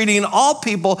integrity, treating all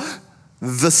people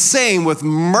the same with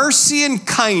mercy and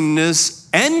kindness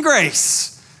and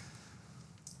grace,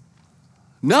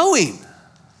 knowing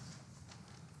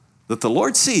that the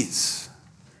Lord sees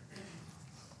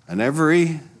and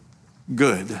every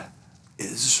good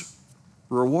is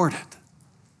rewarded.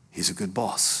 He's a good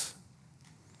boss.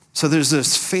 So there's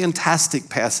this fantastic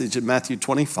passage in Matthew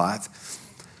 25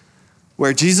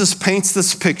 where Jesus paints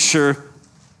this picture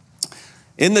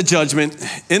in the judgment,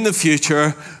 in the future,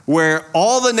 where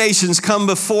all the nations come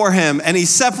before him and he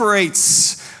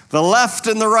separates the left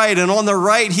and the right. And on the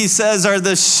right, he says, are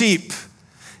the sheep.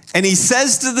 And he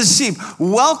says to the sheep,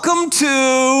 welcome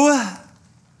to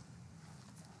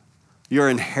your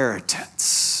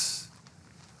inheritance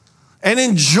and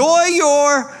enjoy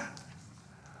your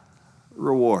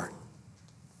reward.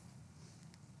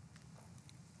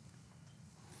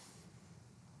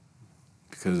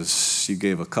 Because you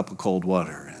gave a cup of cold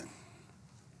water and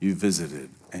you visited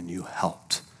and you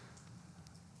helped.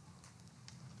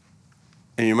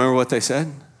 And you remember what they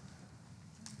said?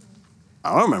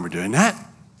 I don't remember doing that.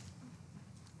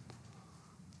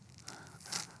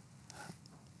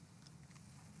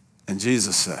 And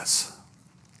Jesus says,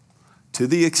 to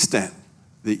the extent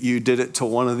that you did it to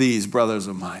one of these brothers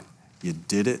of mine, you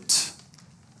did it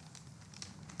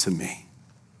to me.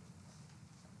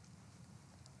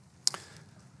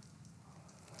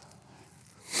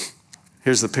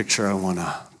 Here's the picture I want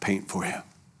to paint for you.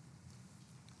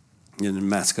 And then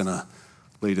Matt's going to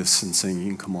lead us in singing. You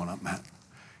can come on up, Matt.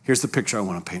 Here's the picture I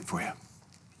want to paint for you.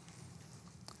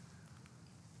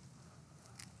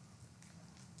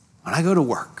 When I go to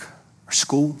work or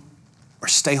school or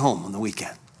stay home on the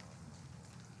weekend,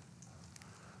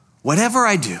 whatever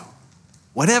I do,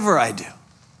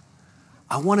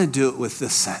 I want to do it with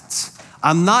this sense.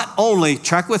 I'm not only,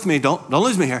 track with me, don't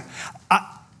lose me here.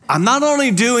 I'm not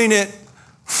only doing it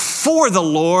for the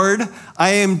Lord, I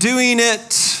am doing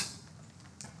it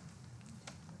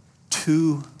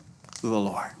to the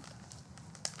Lord.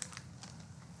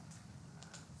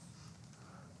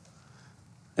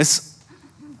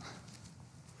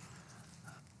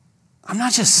 I'm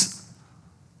not just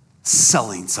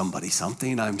selling somebody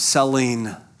something, I'm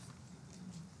selling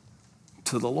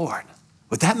to the Lord.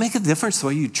 Would that make a difference the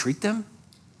way you treat them?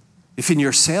 If in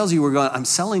your sales you were going, I'm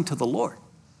selling to the Lord.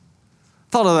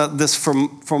 I thought about this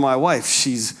from my wife.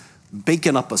 She's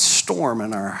baking up a storm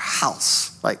in our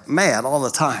house, like mad all the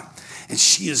time. And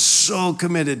she is so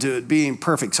committed to it being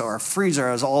perfect. So our freezer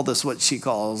has all this, what she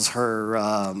calls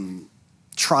her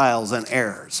trials and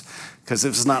errors, because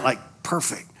it's not like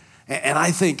perfect. And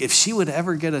I think if she would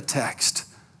ever get a text,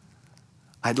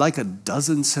 I'd like a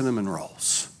dozen cinnamon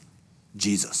rolls.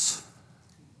 Jesus.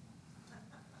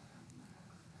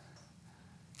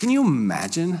 Can you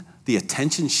imagine the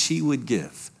attention she would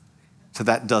give to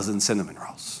that dozen cinnamon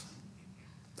rolls?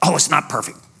 Oh, it's not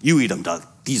perfect. You eat them, Doug.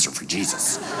 These are for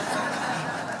Jesus.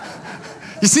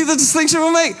 You see the distinction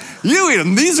we make? You eat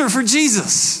them. These are for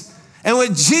Jesus. And what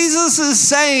Jesus is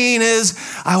saying is,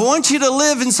 I want you to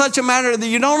live in such a manner that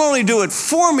you don't only do it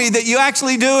for me, that you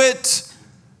actually do it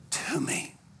to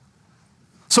me.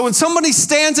 So when somebody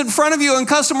stands in front of you in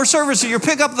customer service, or you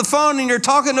pick up the phone and you're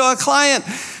talking to a client,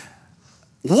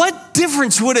 what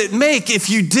difference would it make if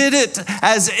you did it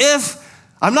as if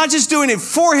I'm not just doing it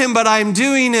for him, but I'm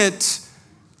doing it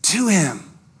to him?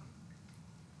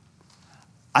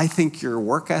 I think your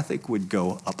work ethic would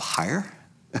go up higher.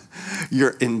 Your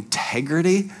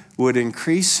integrity would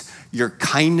increase. Your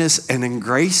kindness and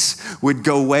grace would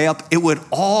go way up. It would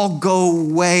all go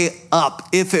way up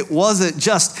if it wasn't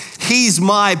just, he's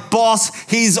my boss,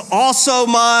 he's also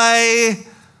my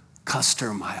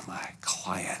customer, my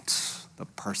client, the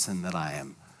person that I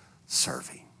am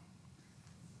serving.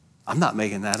 I'm not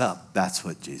making that up. That's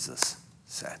what Jesus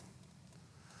said.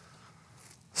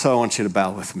 So I want you to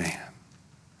bow with me.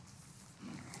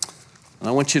 And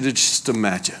I want you to just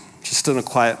imagine, just in a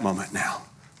quiet moment now,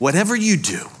 whatever you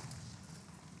do,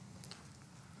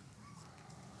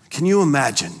 can you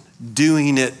imagine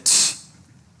doing it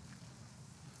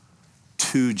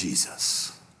to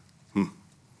Jesus.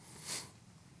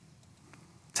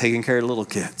 Taking care of little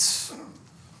kids.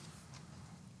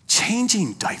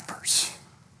 Changing diapers.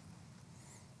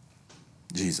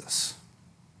 Jesus.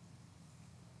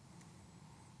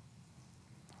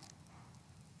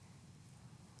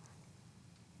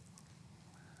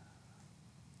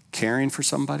 Caring for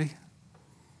somebody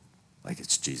like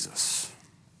it's Jesus.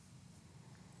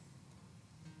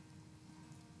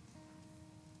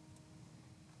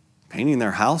 Painting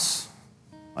their house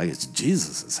like it's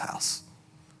Jesus' house.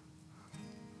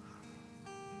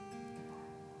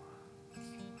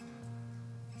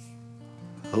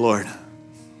 Lord,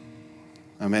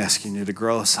 I'm asking you to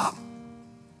grow us up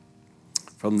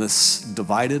from this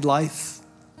divided life,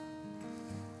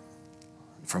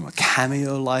 from a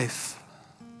cameo life,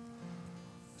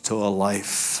 to a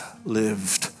life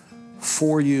lived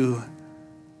for you,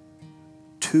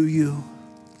 to you,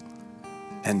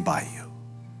 and by you.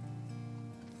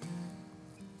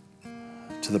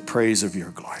 To the praise of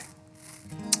your glory.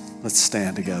 Let's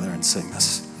stand together and sing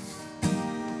this.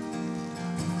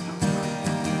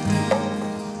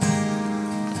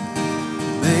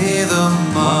 May the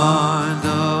mind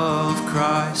of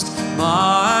Christ,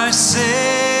 my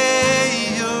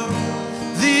Savior,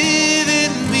 live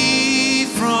in me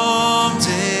from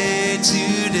day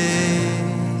to day.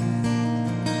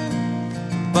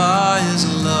 By his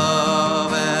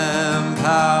love and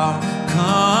power,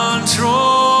 controlling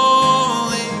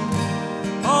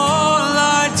all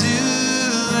I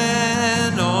do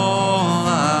and all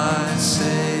I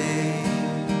say.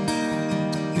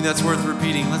 I think that's worth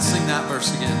repeating. Let's sing that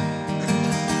verse again.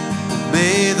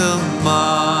 May the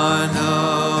mind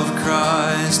of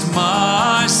Christ,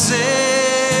 my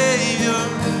Savior,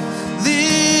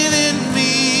 live in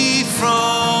me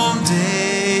from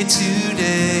day to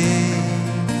day.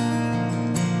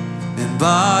 And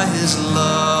by his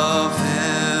love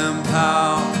and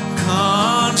power,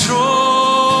 controlling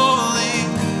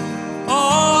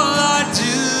all I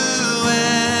do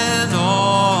and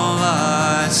all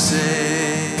I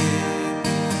say.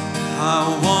 I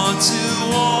want to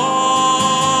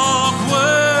walk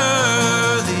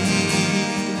worthy,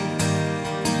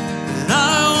 and I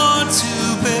want to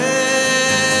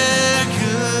bear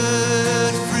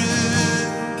good fruit.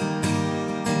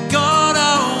 God, I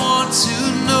want to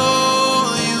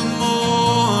know you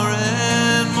more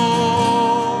and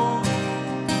more.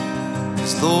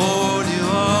 'Cause Lord, you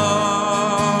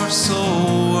are so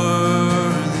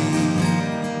worthy,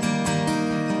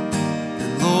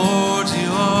 and Lord,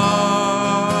 you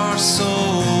are so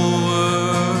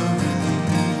worthy.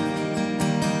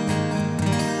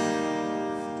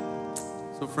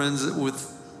 So friends,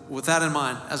 with that in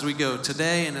mind, as we go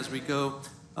today and as we go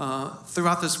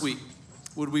throughout this week,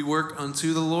 would we work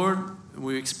unto the Lord and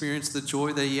we experience the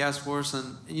joy that he has for us?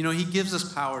 And you know, he gives us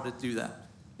power to do that.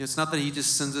 It's not that he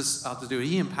just sends us out to do it.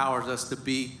 He empowers us to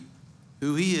be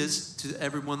who he is to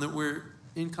everyone that we're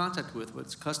in contact with. Whether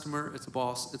it's a customer, it's a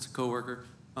boss, it's a coworker.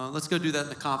 Let's go do that in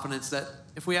the confidence that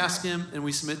if we ask him and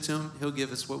we submit to him, he'll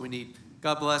give us what we need.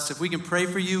 God bless. If we can pray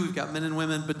for you, we've got men and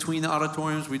women between the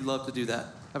auditoriums. We'd love to do that.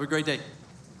 Have a great day.